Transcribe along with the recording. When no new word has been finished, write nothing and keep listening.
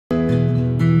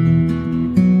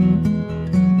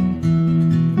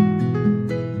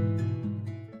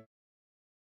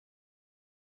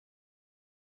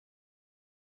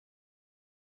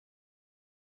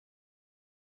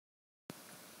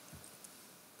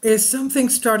Is something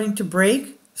starting to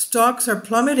break? Stocks are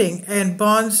plummeting and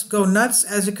bonds go nuts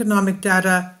as economic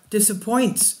data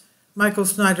disappoints, Michael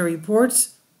Snyder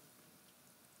reports.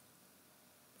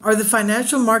 Are the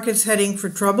financial markets heading for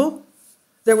trouble?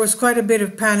 There was quite a bit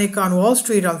of panic on Wall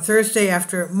Street on Thursday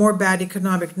after more bad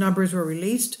economic numbers were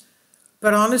released.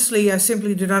 But honestly, I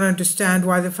simply do not understand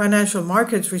why the financial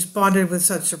markets responded with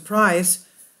such surprise.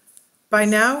 By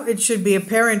now, it should be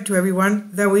apparent to everyone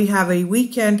that we have a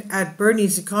weekend at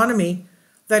Bernie's economy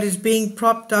that is being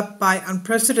propped up by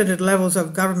unprecedented levels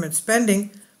of government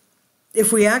spending.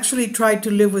 If we actually tried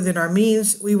to live within our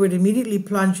means, we would immediately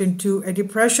plunge into a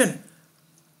depression.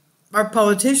 Our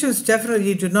politicians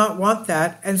definitely do not want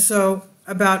that, and so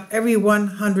about every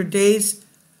 100 days,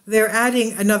 they're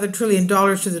adding another $1 trillion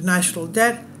to the national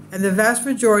debt, and the vast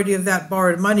majority of that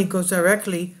borrowed money goes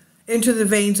directly into the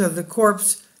veins of the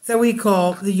corpse that we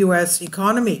call the U.S.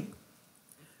 economy.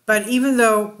 But even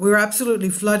though we're absolutely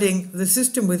flooding the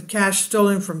system with cash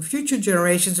stolen from future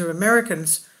generations of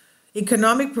Americans,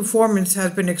 economic performance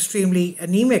has been extremely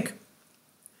anemic.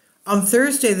 On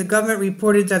Thursday, the government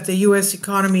reported that the U.S.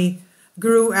 economy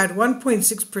grew at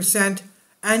 1.6%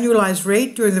 annualized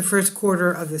rate during the first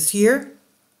quarter of this year.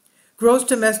 Gross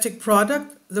domestic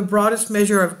product, the broadest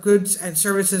measure of goods and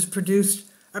services produced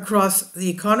across the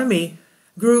economy,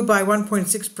 grew by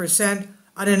 1.6%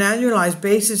 on an annualized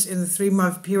basis in the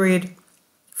 3-month period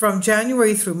from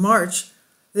January through March,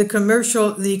 the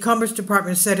Commerce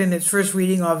Department said in its first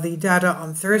reading of the data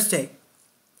on Thursday.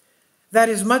 That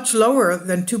is much lower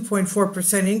than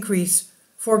 2.4% increase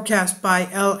forecast by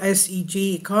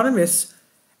LSEG economists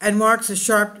and marks a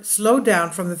sharp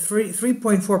slowdown from the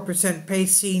 3.4%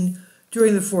 pace seen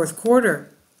during the fourth quarter.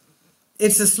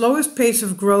 It's the slowest pace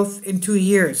of growth in 2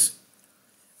 years.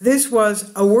 This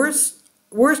was a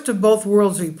worst of both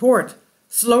worlds report,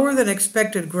 slower than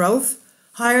expected growth,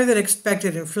 higher than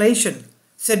expected inflation,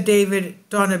 said David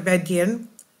Donabedian,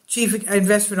 Chief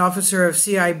Investment Officer of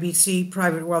CIBC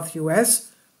Private Wealth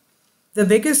US. The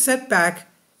biggest setback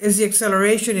is the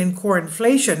acceleration in core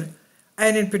inflation,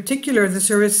 and in particular the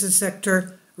services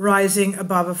sector rising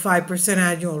above a 5%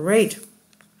 annual rate.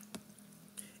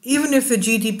 Even if the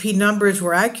GDP numbers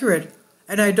were accurate,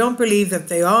 and I don't believe that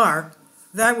they are,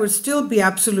 that would still be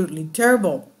absolutely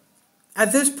terrible.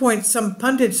 At this point, some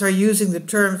pundits are using the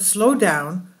term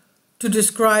slowdown to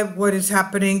describe what is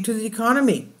happening to the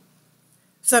economy.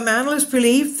 Some analysts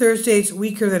believe Thursday's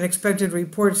weaker than expected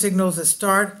report signals the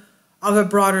start of a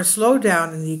broader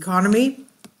slowdown in the economy.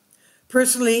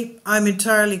 Personally, I'm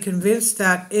entirely convinced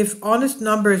that if honest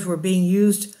numbers were being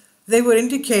used, they would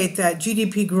indicate that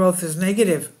GDP growth is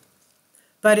negative.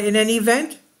 But in any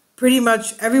event, pretty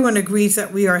much everyone agrees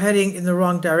that we are heading in the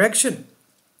wrong direction.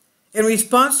 In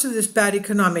response to this bad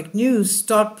economic news,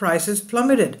 stock prices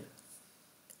plummeted.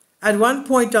 At one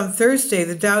point on Thursday,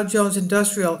 the Dow Jones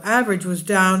Industrial Average was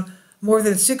down more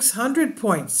than 600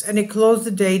 points, and it closed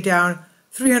the day down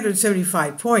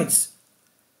 375 points.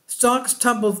 Stocks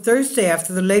tumbled Thursday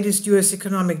after the latest U.S.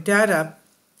 economic data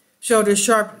showed a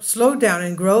sharp slowdown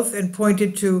in growth and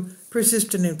pointed to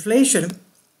persistent inflation.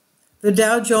 The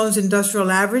Dow Jones Industrial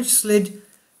Average slid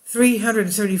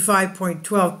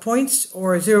 375.12 points,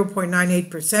 or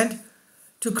 0.98%,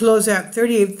 to close at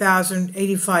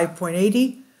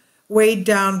 38,085.80, weighed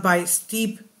down by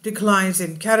steep declines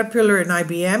in Caterpillar and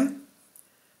IBM.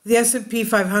 The S&P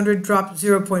 500 dropped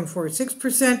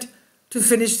 0.46% to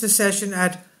finish the session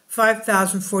at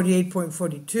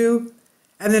 5,048.42,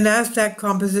 and the Nasdaq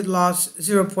Composite lost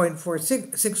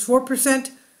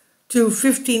 0.64% to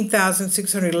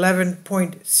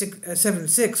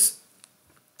 15,611.76.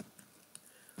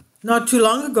 Not too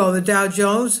long ago, the Dow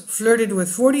Jones flirted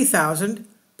with 40,000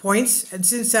 points, and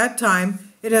since that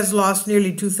time, it has lost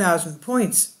nearly 2,000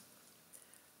 points.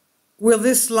 Will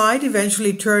this slide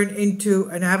eventually turn into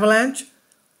an avalanche?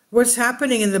 What's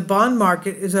happening in the bond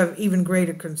market is of even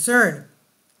greater concern.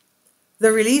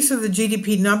 The release of the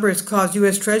GDP numbers caused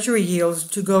U.S. Treasury yields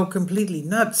to go completely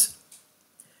nuts.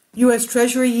 U.S.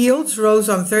 Treasury yields rose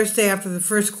on Thursday after the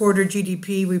first quarter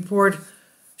GDP report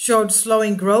showed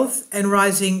slowing growth and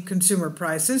rising consumer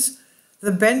prices.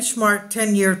 The benchmark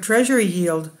 10-year Treasury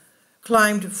yield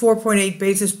climbed 4.8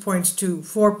 basis points to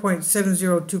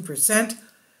 4.702%,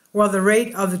 while the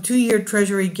rate of the 2-year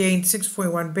Treasury gained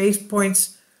 6.1 basis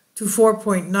points to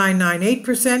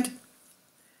 4.998%.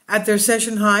 At their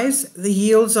session highs, the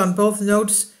yields on both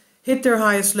notes hit their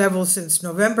highest level since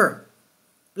November.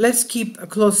 Let's keep a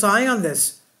close eye on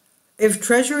this. If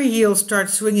Treasury yields start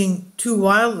swinging too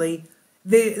wildly,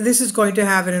 this is going to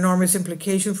have an enormous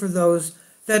implication for those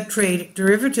that trade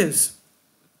derivatives.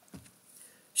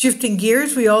 Shifting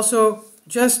gears, we also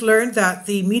just learned that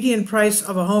the median price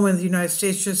of a home in the United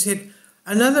States just hit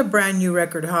another brand new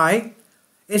record high.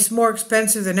 It's more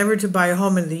expensive than ever to buy a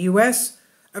home in the US,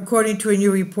 according to a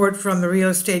new report from the real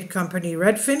estate company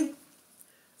Redfin.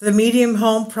 The median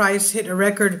home price hit a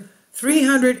record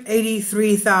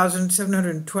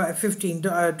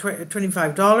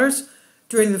 $383,725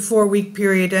 during the 4-week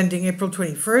period ending April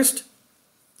 21st.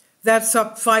 That's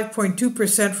up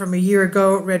 5.2% from a year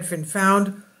ago, Redfin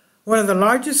found, one of the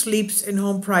largest leaps in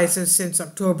home prices since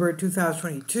October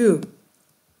 2022.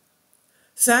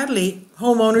 Sadly,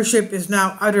 home ownership is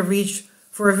now out of reach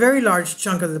for a very large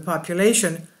chunk of the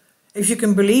population. If you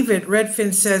can believe it,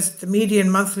 Redfin says the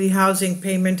median monthly housing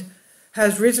payment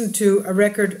has risen to a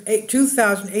record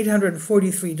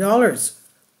 $2,843.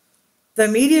 The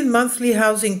median monthly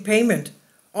housing payment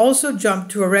also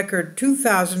jumped to a record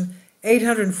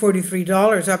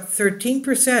 $2,843, up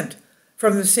 13%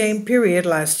 from the same period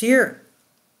last year.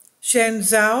 Shen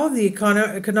Zhao, the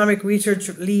economic research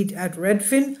lead at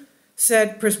Redfin,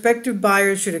 said prospective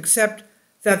buyers should accept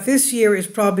that this year is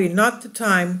probably not the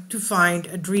time to find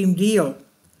a dream deal.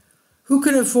 Who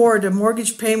can afford a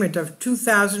mortgage payment of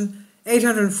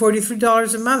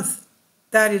 $2,843 a month?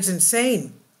 That is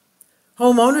insane.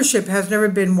 Home ownership has never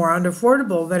been more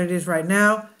unaffordable than it is right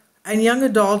now, and young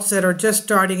adults that are just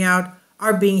starting out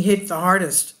are being hit the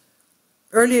hardest.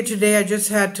 Earlier today, I just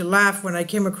had to laugh when I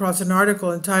came across an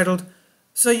article entitled,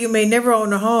 "So You May Never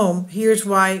Own a Home, Here's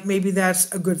Why Maybe That's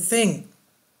a Good Thing."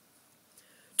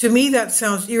 To me, that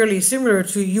sounds eerily similar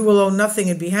to "You Will Own Nothing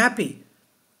and Be Happy."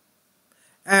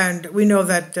 And we know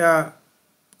that in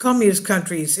communist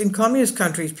countries,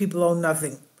 people own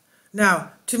nothing.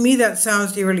 Now, to me, that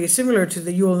sounds eerily similar to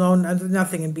the "You Will Own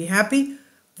Nothing and Be Happy."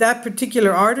 That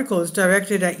particular article is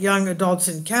directed at young adults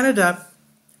in Canada,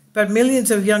 but millions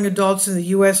of young adults in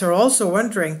the US are also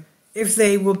wondering if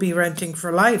they will be renting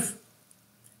for life.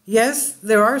 Yes,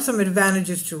 there are some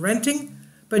advantages to renting,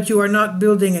 but you are not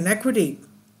building an equity.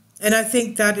 And I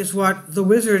think that is what the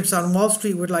wizards on Wall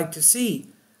Street would like to see.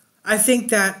 I think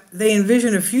that they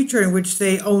envision a future in which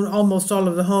they own almost all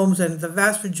of the homes and the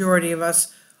vast majority of us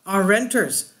are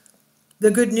renters.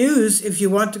 The good news, if you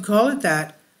want to call it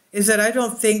that, is that I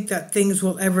don't think that things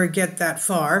will ever get that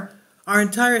far. Our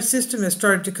entire system has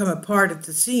started to come apart at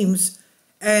the seams,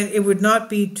 and it would not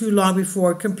be too long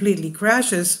before it completely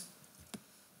crashes.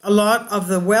 A lot of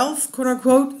the wealth, quote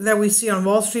unquote, that we see on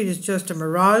Wall Street is just a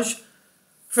mirage.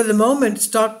 For the moment,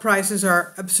 stock prices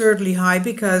are absurdly high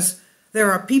because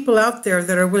there are people out there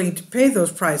that are willing to pay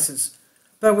those prices.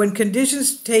 But when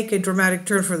conditions take a dramatic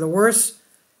turn for the worse,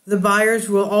 the buyers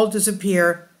will all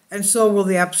disappear, and so will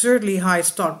the absurdly high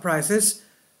stock prices.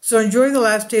 So enjoy the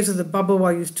last days of the bubble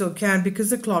while you still can, because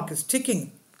the clock is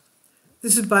ticking.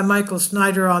 This is by Michael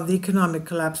Snyder on the Economic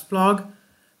Collapse blog.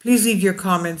 Please leave your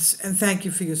comments, and thank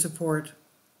you for your support.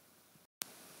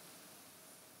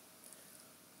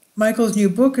 Michael's new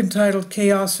book entitled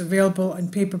Chaos, available in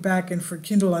paperback and for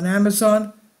Kindle on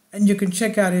Amazon, and you can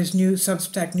check out his new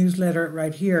Substack newsletter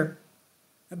right here.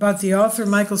 About the author,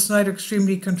 Michael Snyder,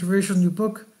 extremely controversial new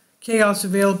book, Chaos,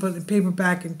 available in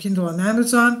paperback and Kindle on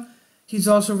Amazon. He's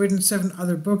also written 7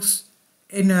 other books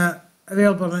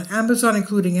available on Amazon,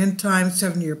 including End Times,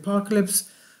 7-Year Apocalypse,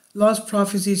 Lost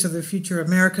Prophecies of the Future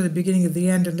America, The Beginning of the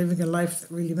End, and Living a Life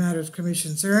That Really Matters,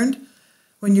 Commissions Earned.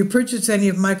 When you purchase any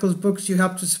of Michael's books, you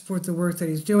help to support the work that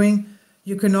he's doing.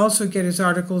 You can also get his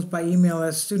articles by email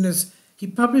as soon as he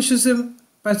publishes them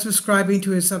by subscribing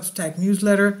to his Substack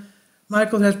newsletter.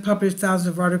 Michael has published thousands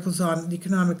of articles on the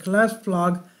Economic Collapse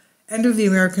blog, End of the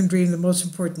American Dream, The Most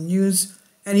Important News,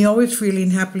 and he always freely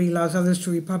and happily allows others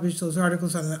to republish those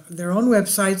articles on their own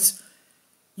websites.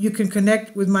 You can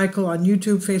connect with Michael on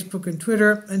YouTube, Facebook, and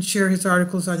Twitter, and share his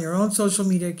articles on your own social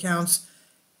media accounts.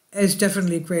 It's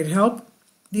definitely a great help.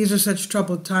 These are such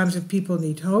troubled times and people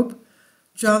need hope.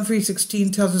 John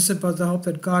 3:16 tells us about the hope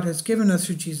that God has given us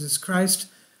through Jesus Christ.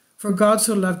 For God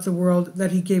so loved the world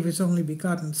that he gave his only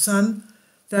begotten Son,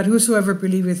 that whosoever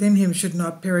believeth in him should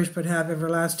not perish but have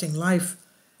everlasting life.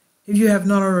 If you have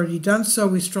not already done so,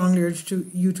 we strongly urge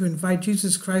you to invite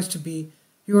Jesus Christ to be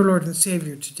your Lord and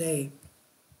Savior today.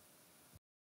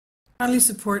 Kindly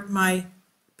support my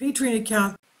Patreon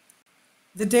account.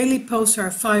 The daily posts are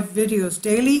 5 videos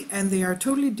daily, and they are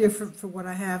totally different from what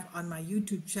I have on my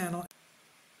YouTube channel.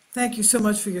 Thank you so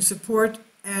much for your support,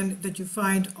 and that you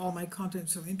find all my content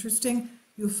so interesting.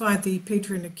 You'll find the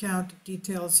Patreon account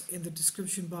details in the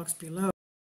description box below.